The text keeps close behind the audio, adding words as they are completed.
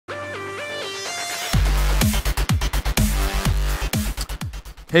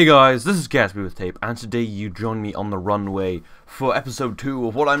Hey guys, this is Gatsby with Tape, and today you join me on the runway for episode 2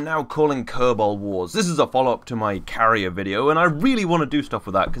 of what I'm now calling Kerbal Wars. This is a follow-up to my carrier video, and I really want to do stuff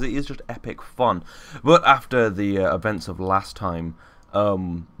with that, because it is just epic fun. But after the events of last time,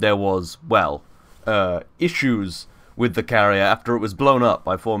 there was, well, issues with the carrier after it was blown up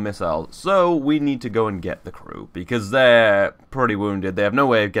by 4 missiles. So we need to go and get the crew, because they're pretty wounded, they have no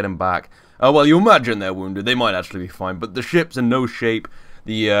way of getting back. Well, you imagine they're wounded, they might actually be fine, but the ship's in no shape.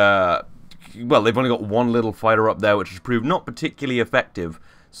 Well, they've only got one little fighter up there, which has proved not particularly effective.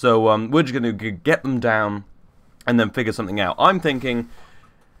 So, we're just going to get them down and then figure something out. I'm thinking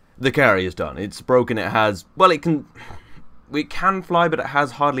the carrier's done. It's broken. It has, well, it can fly, but it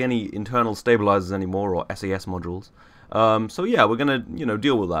has hardly any internal stabilizers anymore, or SAS modules. So yeah, we're going to,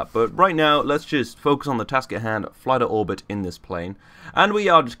 deal with that. But right now, let's just focus on the task at hand, fly to orbit in this plane. And we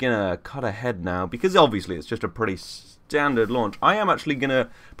are just going to cut ahead now, because obviously it's just a pretty standard launch. I am actually going to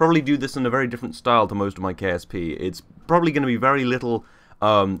probably do this in a very different style to most of my KSP. It's probably going to be very little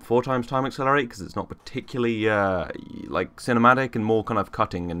 4x time accelerate, because it's not particularly like cinematic, and more kind of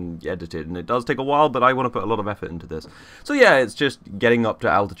cutting and edited, and it does take a while, but I want to put a lot of effort into this. So yeah, it's just getting up to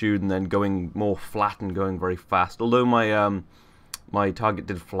altitude and then going more flat and going very fast, although my target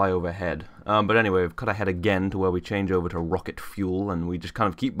did fly overhead. But anyway, we've cut ahead again to where we change over to rocket fuel, and we just kind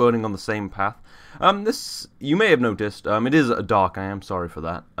of keep burning on the same path. This, you may have noticed, it is dark, I am sorry for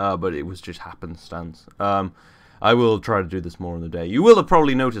that, but it was just happenstance. I will try to do this more in the day. You will have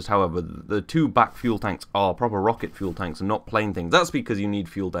probably noticed, however, the 2 back fuel tanks are proper rocket fuel tanks and not plane things. That's because you need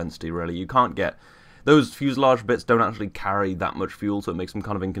fuel density, really. You can't get... Those fuselage bits don't actually carry that much fuel, so it makes them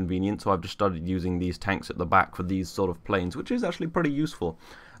kind of inconvenient. So I've just started using these tanks at the back for these sort of planes, which is actually pretty useful.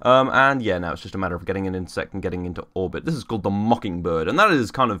 And yeah, now it's just a matter of getting an insect and getting into orbit. This is called the Mockingbird, and that is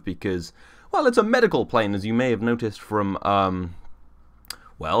kind of because, well, it's a medical plane, as you may have noticed from,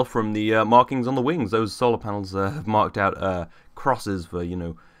 well, from the markings on the wings. Those solar panels have marked out crosses for,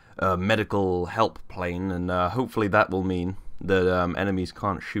 medical help plane, and hopefully that will mean that enemies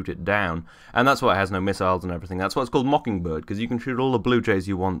can't shoot it down. And that's why it has no missiles and everything. That's why it's called Mockingbird, because you can shoot all the blue jays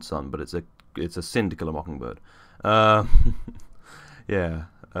you want, son, but it's a sin to kill a mockingbird. Yeah,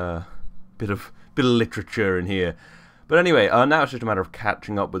 bit of literature in here. But anyway, now it's just a matter of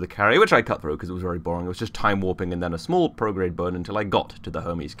catching up with the carrier, which I cut through because it was very boring. It was just time warping and then a small prograde burn until I got to the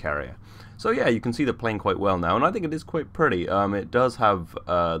Hermes carrier. So yeah, you can see the plane quite well now, and I think it is quite pretty. It does have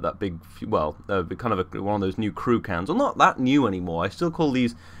that big, well, kind of one of those new crew cans. Well, not that new anymore. I still call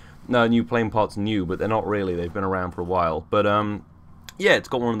these new plane parts new, but they're not really. They've been around for a while. But yeah, it's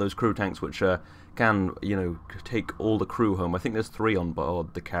got one of those crew tanks which can, take all the crew home. I think there's 3 on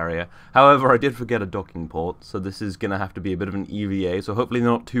board the carrier. However, I did forget a docking port, so this is going to have to be a bit of an EVA, so hopefully they're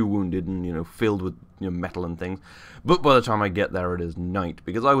not too wounded and, filled with metal and things. But by the time I get there, it is night,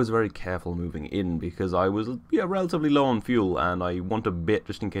 because I was very careful moving in, because I was relatively low on fuel, and I want a bit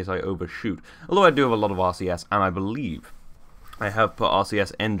just in case I overshoot. Although I do have a lot of RCS, and I believe I have put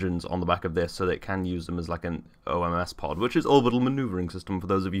RCS engines on the back of this so that it can use them as like an OMS pod, which is Orbital Maneuvering System, for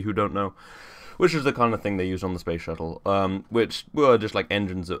those of you who don't know. Which is the kind of thing they used on the space shuttle, which were just like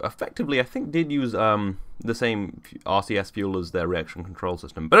engines that effectively, I think, did use the same RCS fuel as their reaction control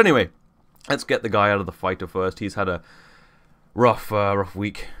system. But anyway, let's get the guy out of the fighter first. He's had a rough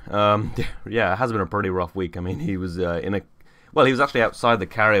week. Yeah, it has been a pretty rough week. I mean, he was well, he was actually outside the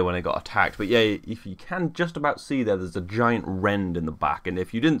carrier when it got attacked. But yeah, if you can just about see there's a giant rend in the back. And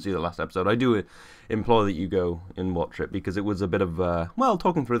if you didn't see the last episode, I do implore that you go and watch it, because it was a bit of, well,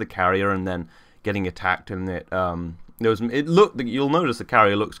 talking through the carrier and then getting attacked, and you'll notice the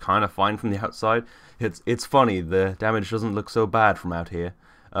carrier looks kind of fine from the outside. It's funny, the damage doesn't look so bad from out here.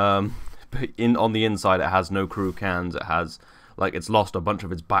 But on the inside, it has no crew cans. It has, like, it's lost a bunch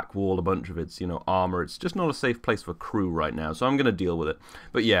of its back wall, a bunch of its, armor. It's just not a safe place for crew right now, so I'm going to deal with it.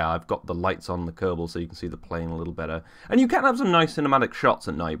 But yeah, I've got the lights on the Kerbal so you can see the plane a little better. And you can have some nice cinematic shots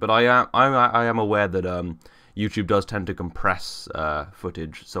at night, but I am aware that YouTube does tend to compress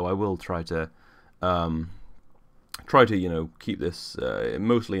footage, so I will try to keep this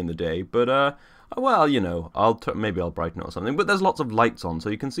mostly in the day. But well, maybe I'll brighten it or something. But there's lots of lights on, so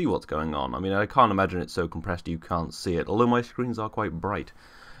you can see what's going on. I mean, I can't imagine it's so compressed you can't see it, although my screens are quite bright.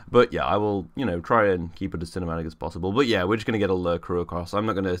 But yeah, I will, try and keep it as cinematic as possible. But yeah, we're just going to get all the crew across. I'm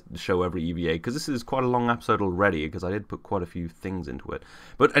not going to show every EVA, because this is quite a long episode already, because I did put quite a few things into it.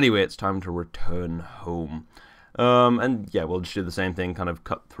 But anyway, it's time to return home. And yeah, we'll just do the same thing, kind of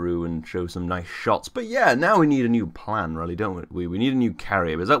cut through and show some nice shots. But yeah, now we need a new plan, really, don't we? We need a new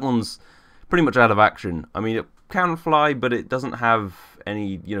carrier, because that one's pretty much out of action. I mean, it can fly, but it doesn't have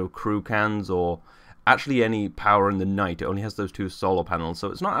any, crew cans or actually any power in the night. It only has those 2 solar panels, so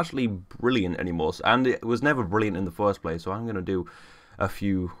it's not actually brilliant anymore. And it was never brilliant in the first place, so I'm going to do a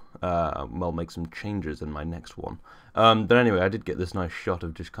few, well, make some changes in my next one. But anyway, I did get this nice shot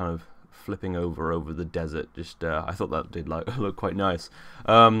of just kind of flipping over the desert. Just I thought that did look quite nice.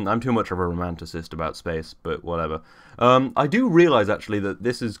 I'm too much of a romanticist about space, but whatever. I do realize actually that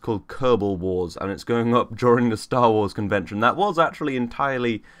this is called Kerbal Wars, and it's going up during the Star Wars convention. That was actually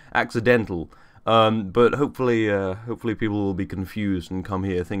entirely accidental. But hopefully people will be confused and come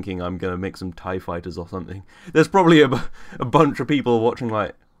here thinking I'm gonna make some TIE fighters or something. There's probably a bunch of people watching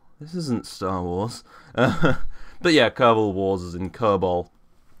like, this isn't Star Wars. But yeah, Kerbal Wars is in Kerbal.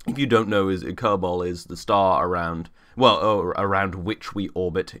 If you don't know, Kerbal is the star around, well, around which we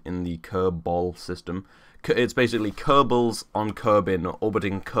orbit in the Kerbol system. It's basically Kerbals on Kerbin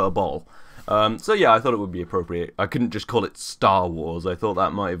orbiting Kerbal. So yeah, I thought it would be appropriate. I couldn't just call it Star Wars. I thought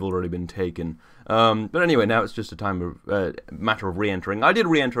that might have already been taken. But anyway, now it's just a matter of re-entering. I did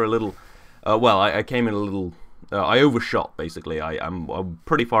re-enter a little. Well, I came in a little. I overshot basically. I'm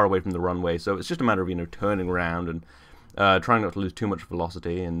pretty far away from the runway, so it's just a matter of turning around and trying not to lose too much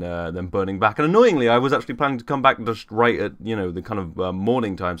velocity, and then burning back. And annoyingly, I was actually planning to come back just right at, the kind of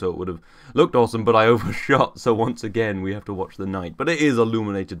morning time, so it would have looked awesome, but I overshot, so once again, we have to watch the night. But it is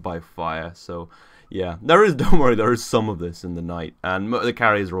illuminated by fire, so yeah. Don't worry, there is some of this in the night, and the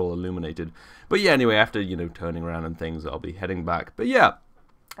carriers are all illuminated. But yeah, anyway, after, turning around and things, I'll be heading back. But yeah,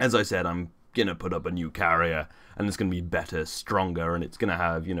 as I said, I'm gonna put up a new carrier, and it's gonna be better, stronger, and it's gonna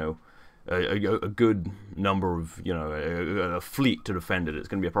have, a good number of, a fleet to defend it. It's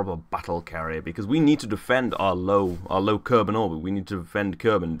going to be a proper battle carrier, because we need to defend our low Kerbin orbit. We need to defend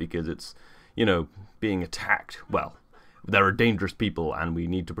Kerbin because it's, being attacked. Well, there are dangerous people, and we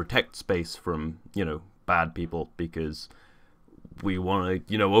need to protect space from, bad people, because we want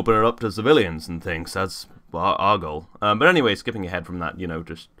to, open it up to civilians and things. That's our goal. But anyway, skipping ahead from that,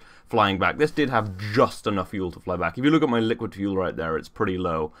 just flying back. This did have just enough fuel to fly back. If you look at my liquid fuel right there, it's pretty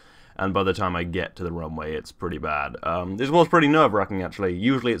low. And by the time I get to the runway, it's pretty bad. This was pretty nerve-wracking, actually.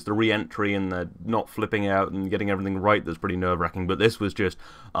 Usually it's the re-entry and the not flipping out and getting everything right that's pretty nerve-wracking. But this was just,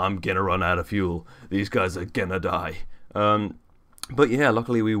 I'm gonna run out of fuel. These guys are gonna die. But yeah,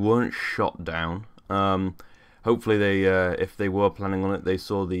 luckily we weren't shot down. Hopefully they, if they were planning on it, they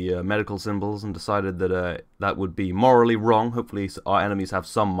saw the medical symbols and decided that that would be morally wrong. Hopefully our enemies have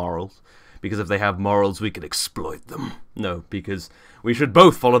some morals. Because if they have morals, we can exploit them. No, because we should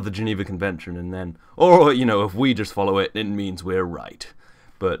both follow the Geneva Convention, and then, or, if we just follow it, it means we're right.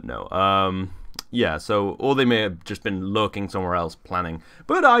 But no, yeah, so, or they may have just been lurking somewhere else planning.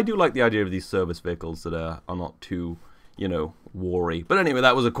 But I do like the idea of these service vehicles that are not too, wary. But anyway,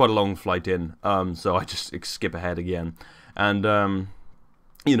 that was quite a long flight in, so I just skip ahead again. And,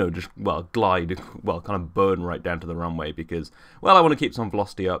 just, well, glide, well, kind of burn right down to the runway because, well, I want to keep some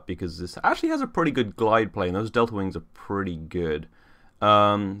velocity up because this actually has a pretty good glide plane. Those delta wings are pretty good.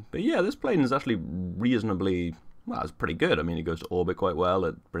 But yeah, this plane is actually reasonably, well, it's pretty good. I mean, it goes to orbit quite well.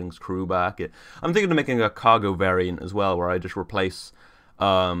 It brings crew back. I'm thinking of making a cargo variant as well, where I just replace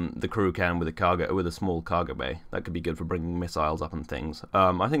the crew can with a small cargo bay. That could be good for bringing missiles up and things.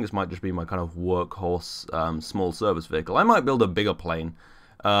 I think this might just be my kind of workhorse small service vehicle. I might build a bigger plane.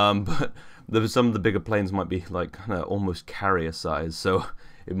 But some of the bigger planes might be like kind of almost carrier size, so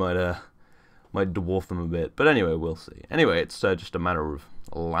it might dwarf them a bit. But anyway, we'll see. Anyway, it's just a matter of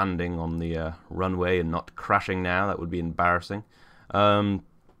landing on the runway and not crashing now. That would be embarrassing.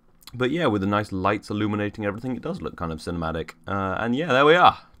 But yeah, with the nice lights illuminating everything, it does look kind of cinematic. And yeah, there we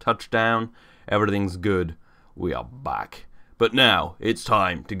are. Touchdown. Everything's good. We are back. But now it's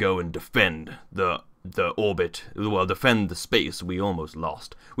time to go and defend the orbit, well, defend the space we almost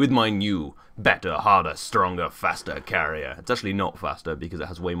lost with my new, better, harder, stronger, faster carrier. It's actually not faster because it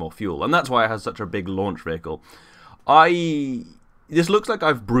has way more fuel, and that's why it has such a big launch vehicle. This looks like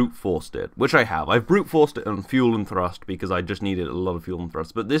I've brute forced it, which I have. I've brute forced it on fuel and thrust because I just needed a lot of fuel and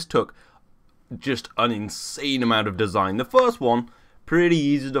thrust, but this took just an insane amount of design. The first one, pretty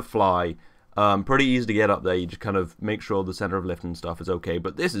easy to fly. Pretty easy to get up there. You just kind of make sure the center of lift and stuff is okay,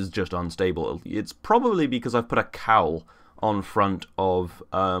 but this is just unstable. It's probably because I've put a cowl on front of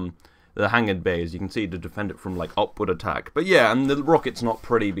the hangar bay, as you can see, to defend it from like upward attack. But yeah, and the rocket's not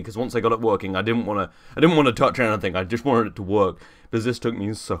pretty because once I got it working, I didn't want to touch anything. I just wanted it to work because this took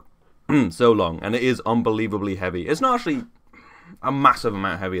me so long, and it is unbelievably heavy. It's not actually a massive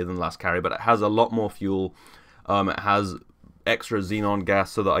amount heavier than the last carrier, but it has a lot more fuel. It has extra xenon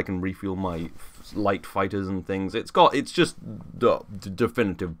gas so that I can refuel my light fighters and things. It's just the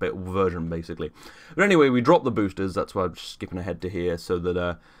definitive version, basically. But anyway, we drop the boosters. That's why I'm just skipping ahead to here, so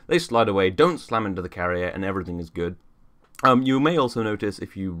that they slide away, don't slam into the carrier, and everything is good. You may also notice,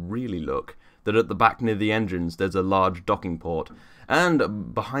 if you really look, that at the back near the engines there's a large docking port,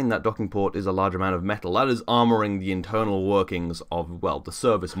 and behind that docking port is a large amount of metal. That is armoring the internal workings of, well, the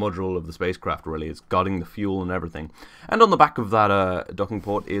service module of the spacecraft, really. It's guarding the fuel and everything. And on the back of that docking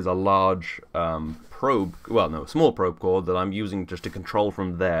port is a large probe, well, no, a small probe core that I'm using just to control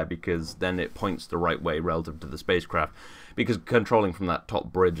from there, because then it points the right way relative to the spacecraft, because controlling from that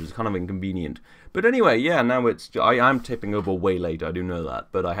top bridge is kind of inconvenient. But anyway, yeah, now I'm tipping over way late, I do know that,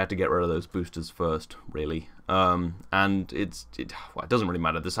 but I had to get rid of those boosters first, really. And it doesn't really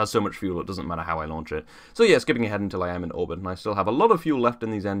matter. This has so much fuel, it doesn't matter how I launch it. So yeah, skipping ahead until I am in orbit, and I still have a lot of fuel left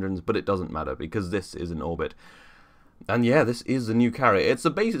in these engines, but it doesn't matter, because this is in orbit. And yeah, this is the new carrier. It's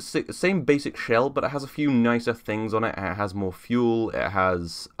the same basic shell, but it has a few nicer things on it. It has more fuel, it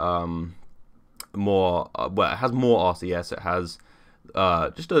has more RCS, it has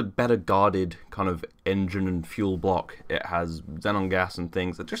just a better guarded kind of engine and fuel block. It has xenon gas and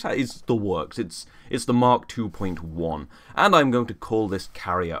things. It's the works. It's the Mark 2.1, and I'm going to call this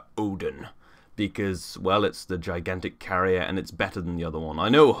carrier Odin, because, well, it's the gigantic carrier and it's better than the other one. I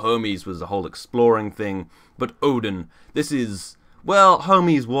know Hermes was a whole exploring thing, but Odin, this is, well,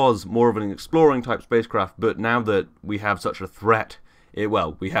 Hermes was more of an exploring type spacecraft, but now that we have such a threat,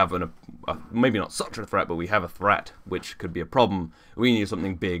 we have maybe not such a threat, but we have a threat, which could be a problem. We need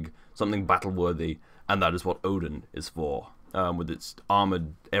something big, something battle-worthy, and that is what Odin is for, with its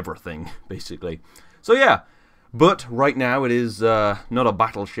armored everything, basically. So yeah, but right now it is not a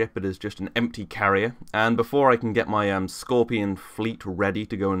battleship, it is just an empty carrier, and before I can get my Scorpion fleet ready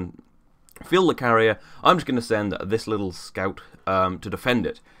to go and fill the carrier, I'm just going to send this little scout to defend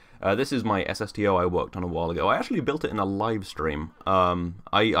it. This is my SSTO I worked on a while ago. I actually built it in a live stream.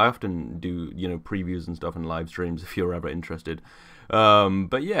 I often do, you know, previews and stuff in live streams if you're ever interested.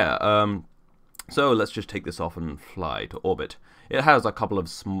 But yeah, so let's just take this off and fly to orbit. It has a couple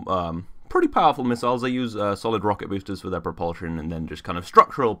of pretty powerful missiles. They use solid rocket boosters for their propulsion, and then just kind of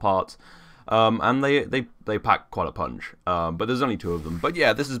structural parts. And they pack quite a punch. But there's only 2 of them. But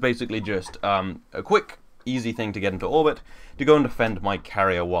yeah, this is basically just a quick, easy thing to get into orbit, to go and defend my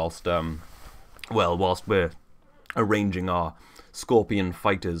carrier whilst we're arranging our Scorpion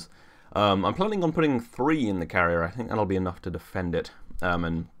fighters. I'm planning on putting 3 in the carrier. I think that'll be enough to defend it,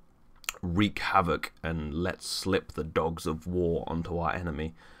 and wreak havoc and let slip the dogs of war onto our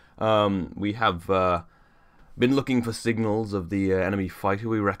enemy. We have been looking for signals of the enemy fighter.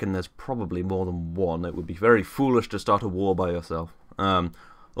 We reckon there's probably more than one. It would be very foolish to start a war by yourself.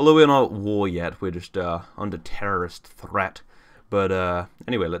 Although we're not at war yet, we're just under terrorist threat. But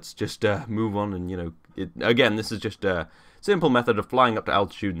anyway, let's just move on. And, you know, again, this is just a simple method of flying up to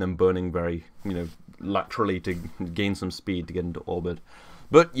altitude and then burning very, you know, laterally to gain some speed to get into orbit.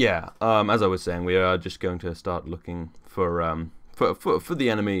 But yeah, as I was saying, we are just going to start looking for the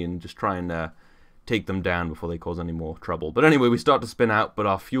enemy and just try and take them down before they cause any more trouble. But anyway, we start to spin out, but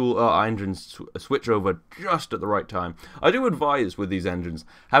our engines switch over just at the right time. I do advise with these engines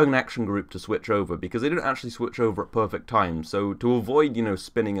having an action group to switch over, because they don't actually switch over at perfect times. So to avoid, you know,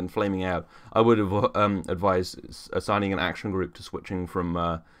 spinning and flaming out, I would advise assigning an action group to switching from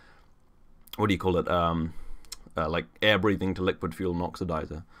what do you call it, like air breathing to liquid fuel and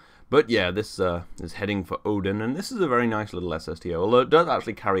oxidizer. But yeah, this is heading for Odin, and this is a very nice little SSTO, although it does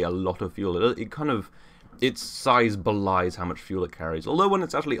actually carry a lot of fuel. Its size belies how much fuel it carries. Although when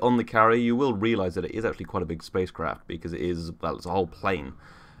it's actually on the carrier, you will realize that it is actually quite a big spacecraft, because it's a whole plane.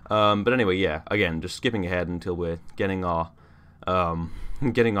 But anyway, yeah, again, just skipping ahead until we're getting our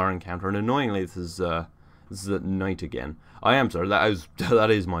encounter, and annoyingly, this is at night again. I am sorry, that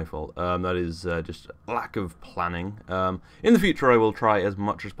is my fault. That is just lack of planning. In the future, I will try as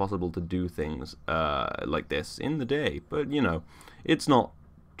much as possible to do things like this in the day, but you know, it's not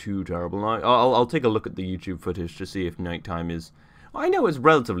too terrible. I'll take a look at the YouTube footage to see if nighttime is. I know it's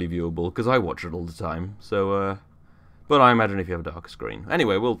relatively viewable because I watch it all the time. So, but I imagine if you have a darker screen.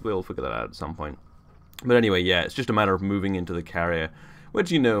 Anyway, we'll figure that out at some point. But anyway, yeah, it's just a matter of moving into the carrier,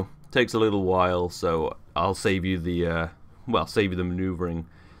 which, you know, takes a little while. So I'll save you the maneuvering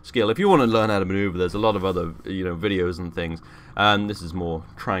skill. If you want to learn how to maneuver, there's a lot of other, you know, videos and things, and this is more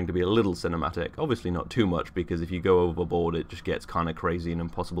trying to be a little cinematic. Obviously not too much, because if you go overboard it just gets kind of crazy and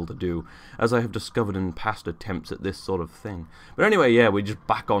impossible to do, as I have discovered in past attempts at this sort of thing. But anyway, yeah, we just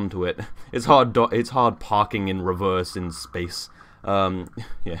back onto it. It's hard parking in reverse in space.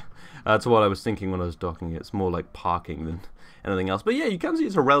 Yeah, that's what I was thinking when I was docking it. It's more like parking than anything else. But yeah, you can see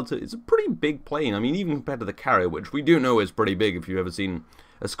it's a pretty big plane. I mean, even compared to the carrier, which we do know is pretty big if you've ever seen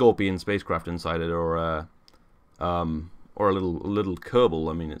a Scorpion spacecraft inside it, or a little Kerbal.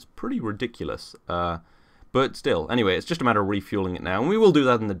 I mean, it's pretty ridiculous. But still, anyway, it's just a matter of refueling it now, and we will do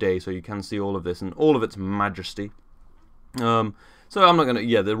that in the day, so you can see all of this in all of its majesty. So I'm not gonna.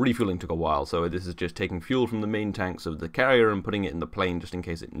 Yeah, the refueling took a while, so this is just taking fuel from the main tanks of the carrier and putting it in the plane just in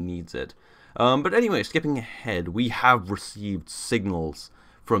case it needs it. But anyway, skipping ahead, we have received signals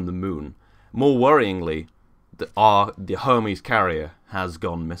from the moon. More worryingly, the Hermes carrier has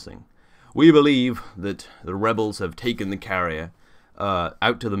gone missing. We believe that the rebels have taken the carrier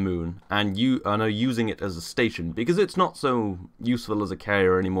out to the moon and are using it as a station, because it's not so useful as a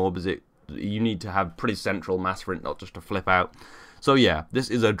carrier anymore, because you need to have pretty central mass for it not just to flip out. So yeah,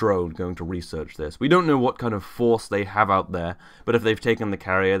 this is a drone going to research this. We don't know what kind of force they have out there, but if they've taken the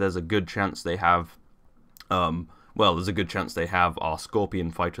carrier, there's a good chance they have, there's a good chance they have our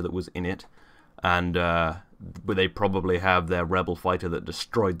Scorpion fighter that was in it, and they probably have their rebel fighter that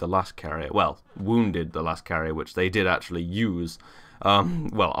destroyed the last carrier, well, wounded the last carrier, which they did actually use,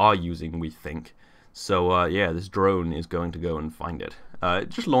 are using, we think. So yeah, this drone is going to go and find it.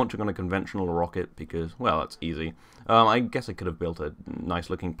 Just launching on a conventional rocket because, well, that's easy. I guess I could have built a nice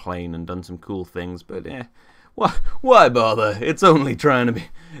looking plane and done some cool things, but why bother? It's only trying to be...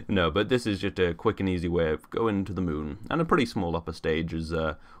 No, but this is just a quick and easy way of going to the moon, and a pretty small upper stage is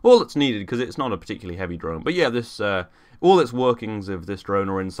all that's needed, because it's not a particularly heavy drone. But yeah, this all its workings of this drone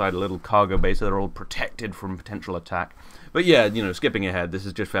are inside a little cargo base, so they're all protected from potential attack. But yeah, you know, skipping ahead, this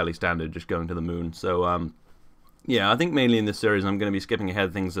is just fairly standard, just going to the moon. So yeah, I think mainly in this series I'm going to be skipping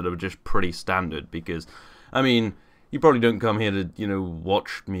ahead things that are just pretty standard, because, I mean, you probably don't come here to, you know,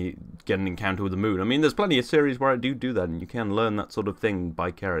 watch me get an encounter with the moon. I mean, there's plenty of series where I do that, and you can learn that sort of thing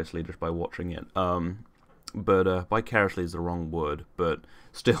vicariously just by watching it. But vicariously is the wrong word, but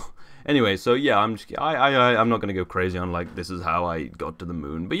still. Anyway, so yeah, I'm not going to go crazy on, like, this is how I got to the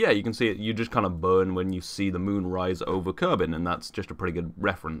moon. But yeah, you can see it, you just kind of burn when you see the moon rise over Kerbin, and that's just a pretty good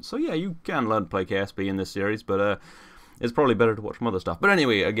reference. So yeah, you can learn to play KSP in this series, but it's probably better to watch some other stuff. But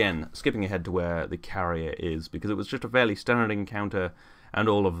anyway, again, skipping ahead to where the carrier is, because it was just a fairly standard encounter and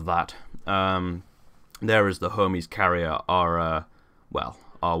all of that. There is the Hermes carrier, our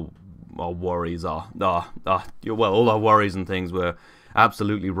worries are, all our worries and things were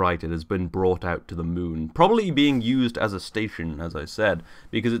absolutely right. It has been brought out to the moon, probably being used as a station, as I said,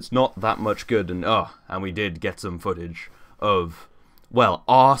 because it's not that much good, and we did get some footage of, well,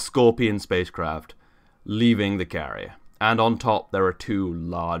 our Scorpion spacecraft leaving the carrier. And on top, there are two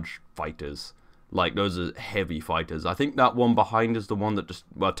large fighters. Like, those are heavy fighters. I think that one behind is the one that just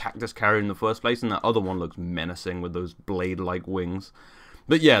attacked this carrier in the first place, and that other one looks menacing with those blade-like wings.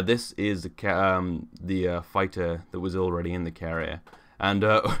 But yeah, this is the fighter that was already in the carrier. And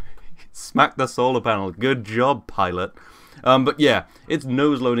smacked the solar panel. Good job, pilot. But yeah, it's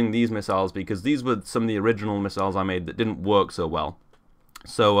nose-loading these missiles, because these were some of the original missiles I made that didn't work so well.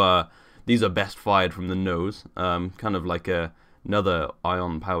 So, these are best fired from the nose, kind of like another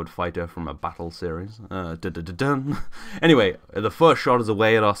ion-powered fighter from a battle series. Anyway, the first shot is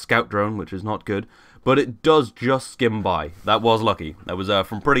away at our scout drone, which is not good, but it does just skim by. That was lucky. That was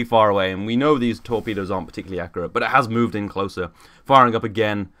from pretty far away, and we know these torpedoes aren't particularly accurate, but it has moved in closer. Firing up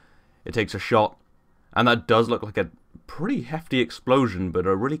again, it takes a shot, and that does look like a pretty hefty explosion, but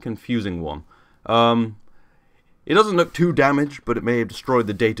a really confusing one. It doesn't look too damaged, but it may have destroyed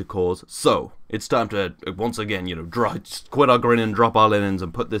the data cores, so it's time to, once again, you know, just quit our grinning, drop our linens,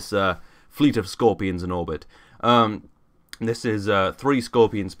 and put this fleet of Scorpions in orbit. This is 3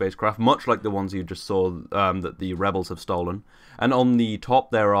 Scorpion spacecraft, much like the ones you just saw that the rebels have stolen. And on the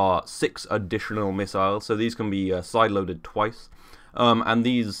top there are 6 additional missiles, so these can be side-loaded twice. And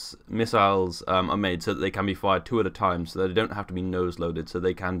these missiles are made so that they can be fired 2 at a time, so that they don't have to be nose-loaded, so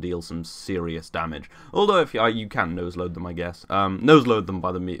they can deal some serious damage. Although if you can nose-load them, I guess. Nose-load them,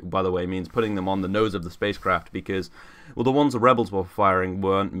 by the way, means putting them on the nose of the spacecraft, because, well, the ones the rebels were firing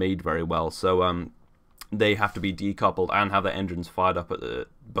weren't made very well, so they have to be decoupled and have their engines fired up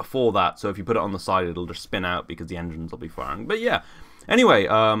before that. So if you put it on the side, it'll just spin out because the engines will be firing. But yeah. Anyway,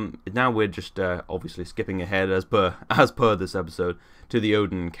 now we're just obviously skipping ahead as per this episode to the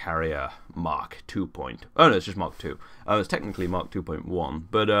Odin carrier Mark 2. Oh no, it's just Mark 2. It's technically Mark 2.1,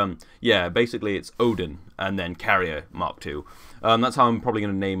 but yeah, basically it's Odin and then carrier Mark 2. That's how I'm probably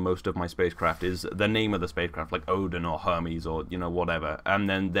going to name most of my spacecraft, is the name of the spacecraft, like Odin or Hermes or, you know, whatever, and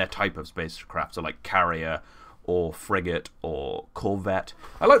then their type of spacecraft, so like carrier or frigate or corvette.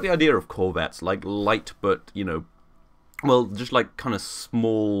 I like the idea of corvettes, like light but, you know, well, just like kind of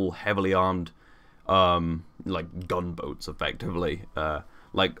small, heavily armed, like gunboats, effectively,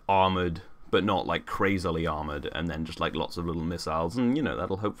 like armored, but not like crazily armored, and then just like lots of little missiles, and you know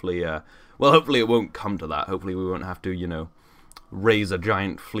that'll hopefully, well, hopefully it won't come to that. Hopefully we won't have to, you know, raise a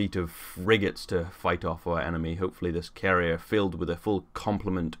giant fleet of frigates to fight off our enemy. Hopefully this carrier, filled with a full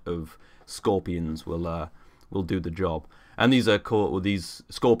complement of scorpions, will do the job. And these are called, well, these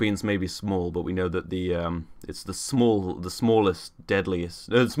scorpions may be small, but we know that the it's the smallest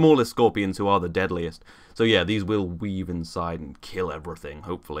scorpions who are the deadliest. So yeah, these will weave inside and kill everything,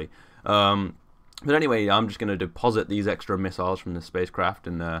 hopefully. But anyway, I'm just going to deposit these extra missiles from the spacecraft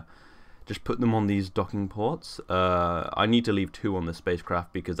and just put them on these docking ports. I need to leave 2 on the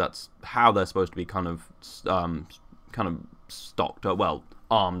spacecraft because that's how they're supposed to be kind of stocked, well,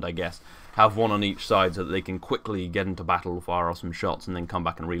 armed, I guess. Have 1 on each side so that they can quickly get into battle, fire off some shots, and then come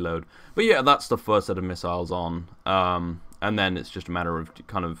back and reload. But yeah, that's the first set of missiles on. And then it's just a matter of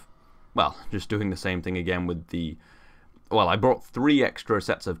kind of, well, just doing the same thing again with the... Well, I brought 3 extra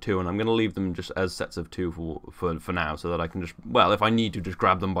sets of 2, and I'm going to leave them just as sets of 2 for now, so that I can just, well, if I need to, just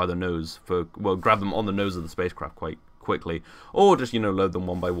grab them by the nose, grab them on the nose of the spacecraft quite quickly, or just, you know, load them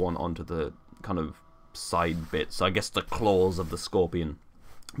one by one onto the kind of side bits, I guess the claws of the scorpion.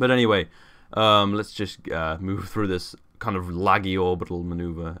 But anyway, let's just move through this kind of laggy orbital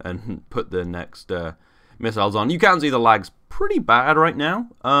maneuver and put the next missiles on. You can see the lag's pretty bad right now.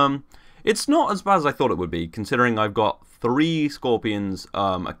 It's not as bad as I thought it would be, considering I've got 3 scorpions,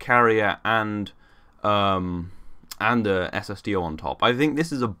 a carrier, and a SSTO on top. I think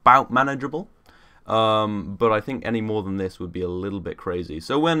this is about manageable, but I think any more than this would be a little bit crazy.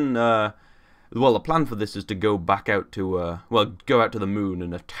 So when, well, the plan for this is to go back out to, go out to the moon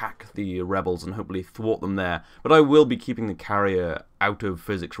and attack the rebels and hopefully thwart them there. But I will be keeping the carrier out of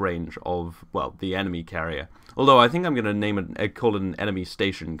physics range of, well, the enemy carrier. Although I think I'm going to call it an enemy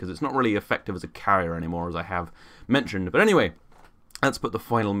station, because it's not really effective as a carrier anymore, as I have mentioned. But anyway, let's put the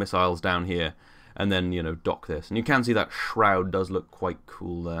final missiles down here, and then, you know, dock this. And you can see that shroud does look quite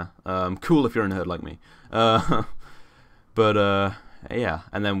cool there. Cool if you're a nerd like me. Yeah,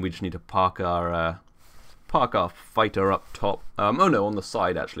 and then we just need to park our fighter up top. Oh no, on the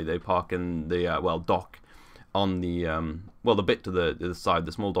side actually. They park in the dock on the the bit to the side.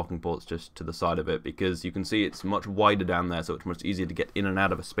 The small docking port's just to the side of it, because you can see it's much wider down there, so it's much easier to get in and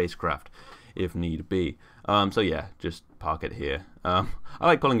out of a spacecraft if need be. So yeah, just park it here. I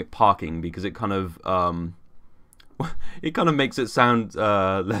like calling it parking because it kind of makes it sound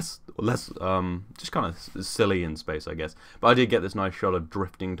less just kind of silly in space, I guess. But I did get this nice shot of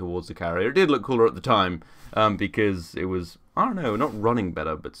drifting towards the carrier. It did look cooler at the time because it was, I don't know, not running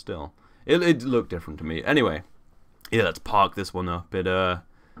better, but still it looked different to me. Anyway, yeah, let's park this one up.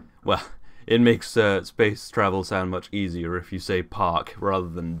 Well, it makes space travel sound much easier if you say park rather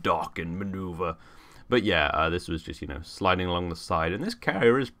than dock and maneuver. But yeah, this was just, you know, sliding along the side, and this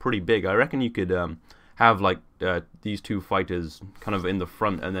carrier is pretty big. I reckon you could have like these 2 fighters kind of in the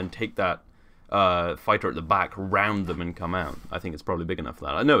front, and then take that fighter at the back, round them, and come out. I think it's probably big enough for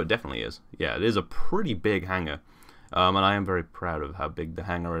that. I know it definitely is. Yeah, it is a pretty big hangar, and I am very proud of how big the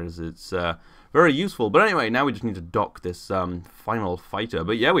hangar is. It's very useful. But anyway, now we just need to dock this final fighter.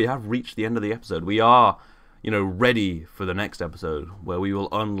 But yeah, we have reached the end of the episode. We are, you know, ready for the next episode, where we will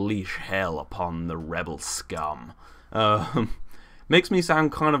unleash hell upon the rebel scum. Makes me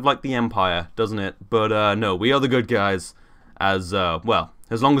sound kind of like the Empire, doesn't it? But no, we are the good guys, as well,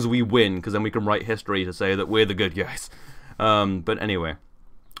 as long as we win, because then we can write history to say that we're the good guys. But anyway,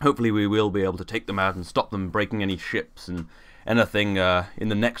 hopefully we will be able to take them out and stop them breaking any ships and anything in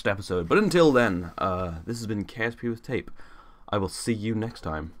the next episode. But until then, this has been KSP with Tape. I will see you next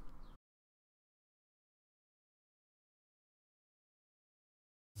time.